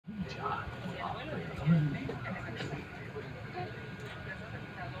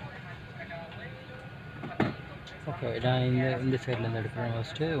Okay, நான் இந்த சைட்லேருந்து எடுக்கிறேன்.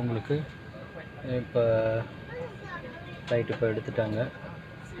 ஃபஸ்ட்டு உங்களுக்கு இப்போ ஃப்ளைட் இப்போ எடுத்துட்டாங்க.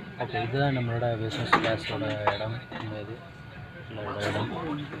 ஓகே, இதுதான் நம்மளோட பிஸ்னஸ் கிளாஸோட இடம். இது நம்மளோட இடம்.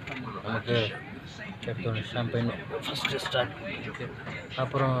 நமக்கு எடுத்தோடனே ஷாம்பைன் ஃபஸ்ட்டு ஸ்டார்ட் பண்ணியிருக்கு.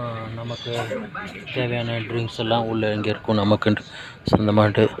 அப்புறம் நமக்கு தேவையான ட்ரிங்க்ஸ் எல்லாம் உள்ளே இங்கே இருக்கும். நமக்கு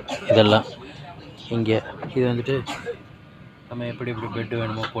சொந்தமாட்டு இதெல்லாம் இங்கே. இது வந்துட்டு நம்ம எப்படி பெட்டு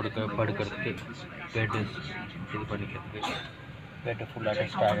வேணுமோ படுக்கிறதுக்கு பெட்டு இது பண்ணிக்கிறதுக்கு. பெட்டை ஃபுல்லாக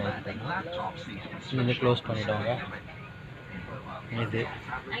ஸ்டார்ட் ஆகிட்டு இங்கே க்ளோஸ் பண்ணிவிடுவாங்க. இது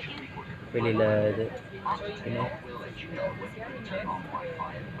வெளியில் இது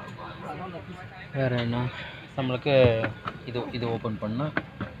வேறு என்ன, நம்மளுக்கு இது ஓப்பன் பண்ணால்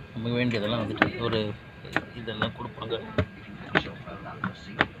நமக்கு வேண்டியதெல்லாம் வந்துட்டு ஒரு இதெல்லாம் கொடுப்பாங்க.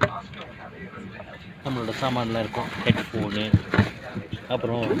 நம்மளோட சாமான்லாம் இருக்கும், ஹெட்ஃபோனு,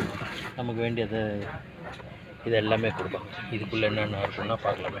 அப்புறம் நமக்கு வேண்டியது இது எல்லாமே கொடுப்பாங்க. இதுக்குள்ளே என்னென்ன இருக்குன்னா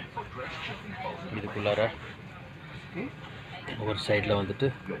பார்க்கலாமே. இதுக்குள்ளார ஒரு சைடில் வந்துட்டு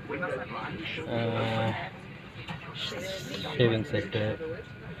ஷேவிங் செட்டு,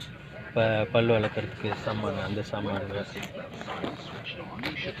 பல் வளர்க்குறதுக்கு சாமான், அந்த சாமான்கள்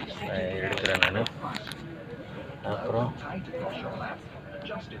எடுக்கிறேன் நான். அப்புறம்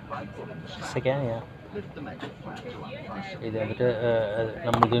செகண்ட் இது வந்துட்டு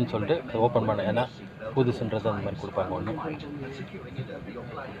நம்மளுக்குன்னு சொல்லிட்டு ஓப்பன் பண்ண, ஏன்னா புதுசுன்றது அந்த மாதிரி கொடுப்பாங்க ஒன்று.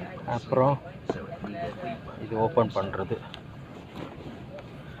 அப்புறம் இது ஓப்பன் பண்ணுறது,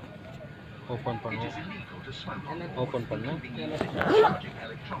 ஓப்பன் பண்ண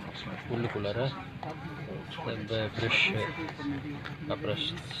உள்ளுக்குள்ளார இந்த ப்ரஷ்ஷு, அப்புறம்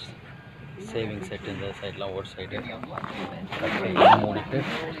சேவிங் செட் இந்த சைட்லாம் ஒரு சைடு மூடிட்டு,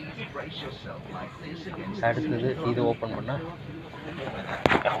 அடுத்தது இது ஓப்பன் பண்ணால்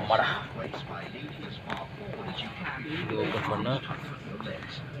இது ஓப்பன் பண்ணால்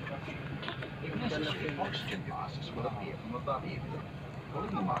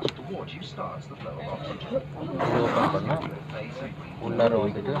உள்ளார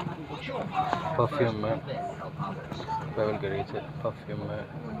வந்துட்டு perfume, bevel curries perfume,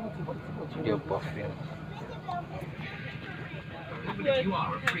 deo perfume,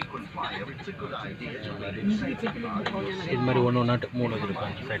 இது மாதிரி ஒன்று ஒன்றாட்டு 3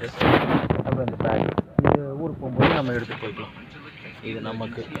 வச்சுருக்கோம் இந்த சைடு. அப்புறம் இந்த பேக், இது ஊருக்கு போகும்போது நம்ம எடுத்துகிட்டு போய்க்கலாம். இது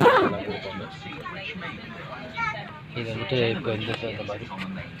நமக்கு கொடுப்பாங்க. இது வந்துட்டு இப்போ இந்த மாதிரி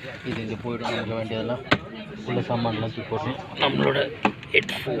இது இங்கே போய்டும். நமக்கு வேண்டியதெல்லாம் உள்ள சாமான்லாம் தூக்கி போட்டு, நம்மளோட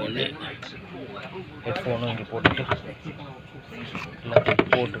ஹெட்ஃபோனும் இங்கே போட்டுட்டு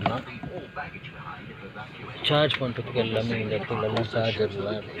எல்லாத்தையும் போட்டுன்னா சார்ஜ் பண்ணுறதுக்கு எல்லாமே இந்த இடத்துலலாம்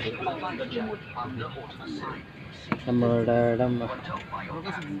சார்ஜர்லாம் இருக்குது. நம்மளோட இடம்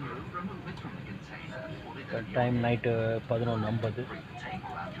டைம் நைட்டு 11:50.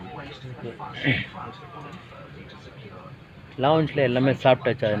 லவுஞ்சில் எல்லாமே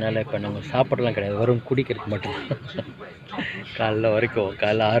சாப்பிட்டாச்சு. அதனால் இப்போ நம்ம சாப்பிட்றலாம் கிடையாது, வெறும் குடிக்கிறதுக்கு மட்டும். காலைல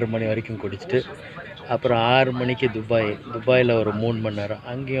 6 மணி வரைக்கும் குடிச்சிட்டு, அப்புறம் 6 மணிக்கு துபாயில் ஒரு 3 மணி நேரம்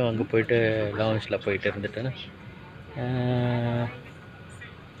அங்கே போயிட்டு லவுஞ்சில் போயிட்டு இருந்துட்டேன்னு,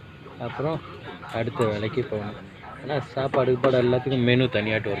 அப்புறம் அடுத்த வேலைக்கு போகணும். ஆனால் சாப்பாடு எல்லாத்துக்கும் மெனு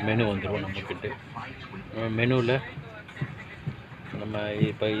தனியாட்டு ஒரு மெனு வந்துடும் நம்மக்கிட்ட. மெனுவில் நம்ம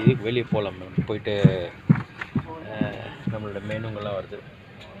இப்போ இதுக்கு வெளியே போகலாம், போயிட்டு நம்மளோட மெனுங்கள்லாம் வருது.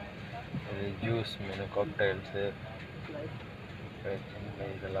 இது ஜூஸ் மெனு, காக்டைல்ஸு,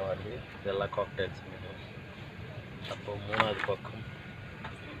 இதெல்லாம் வருது. இதெல்லாம் காக்டைல்ஸ் மெனு. அப்போ 3வது பக்கம்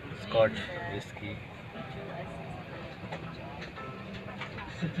ஸ்காட்ச் விஸ்கி,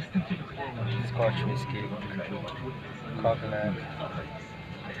 காக்னட்,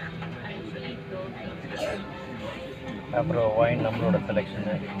 அப்புறம் ஒயின் நம்மளோட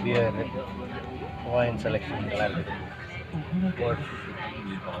செலெக்ஷனு, பியர் ஒயின் செலெக்ஷன் எல்லாம் இருக்குது.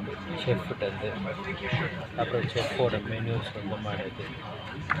 செஃப்கிட்டது, அப்புறம் செஃப்போட மெனுஸ் வந்து மாடுது.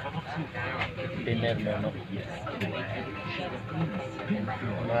 டின்னர் மெனு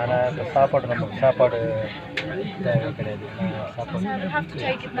வேறு. இப்போ சாப்பாடு நமக்கு சாப்பாடு தேவை கிடையாது.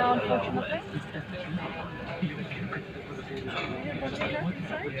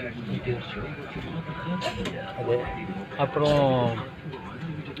 அது அப்புறம்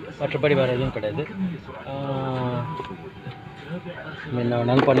மற்றபடி வேறு எதுவும் கிடையாது. என்ன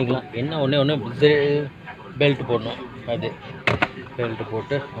வேணாலும் பண்ணிக்கலாம். என்ன ஒன்று பெல்ட் போடணும், அது பெல்ட்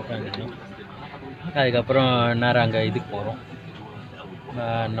போட்டு உட்காந்துக்கணும். அதுக்கப்புறம் நேரம் அங்கே இதுக்கு போகிறோம்.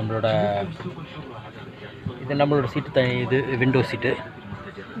 நம்மளோட சீட்டு இது விண்டோ சீட்டு.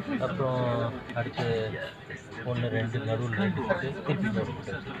 அப்புறம் அடுத்து 1 2 நடுவில் 2 செட்டு திருப்பி ஒரு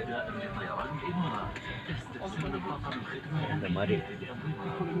ஃபோட்டோ வச்சுட்டு இந்த மாதிரி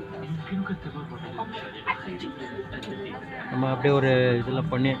நம்ம அப்படியே ஒரு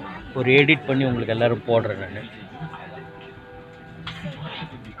இதெல்லாம் பண்ணி ஒரு எடிட் பண்ணி உங்களுக்கு எல்லோரும் போடுறேன் நான்.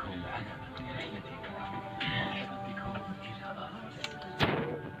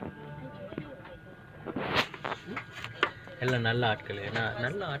 எல்லாம் நல்ல ஆட்கள். ஏன்னா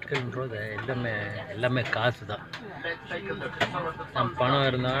நல்ல ஆட்கள்ன்றது எல்லாமே காசு தான். நம்ம பணம்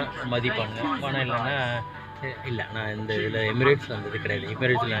இருந்தால் மதிப்பாங்க, பணம் இல்லைன்னா இல்லை. நான் இந்த இதில் எமிரேட்ஸ் வந்தது கிடையாது.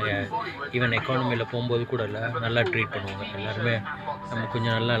 எமிரேட்ஸில் நாங்கள் ஈவன் எக்கானமியில் போகும்போது கூட இல்லை, நல்லா ட்ரீட் பண்ணுவாங்க எல்லாருமே. நம்ம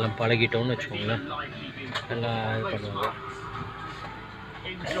கொஞ்சம் நல்லா எல்லாம் பழகிட்டோம்னு வச்சுக்கோங்களேன், நல்லா இது பண்ணுவாங்க.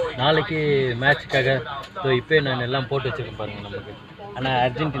 நாளைக்கு மேட்சுக்காக இப்போ நான் எல்லாம் போட்டு வச்சுருக்கேன் பாருங்கள் நமக்கு. ஆனால்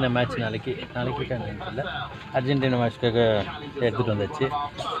அர்ஜென்டினா மேட்ச் நாளைக்கு இல்லை, அர்ஜென்டினா மேட்ச்க்காக எடுத்துகிட்டு வந்தாச்சு.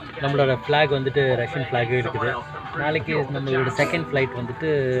 நம்மளோட ஃப்ளாக் வந்துட்டு ரஷ்யன் ஃப்ளாகு இருக்குது. நாளைக்கு நம்மளோட செகண்ட் ஃப்ளைட் வந்துட்டு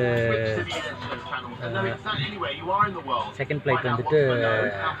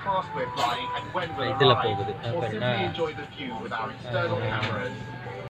இதில் போகுது. அப்போ என்ன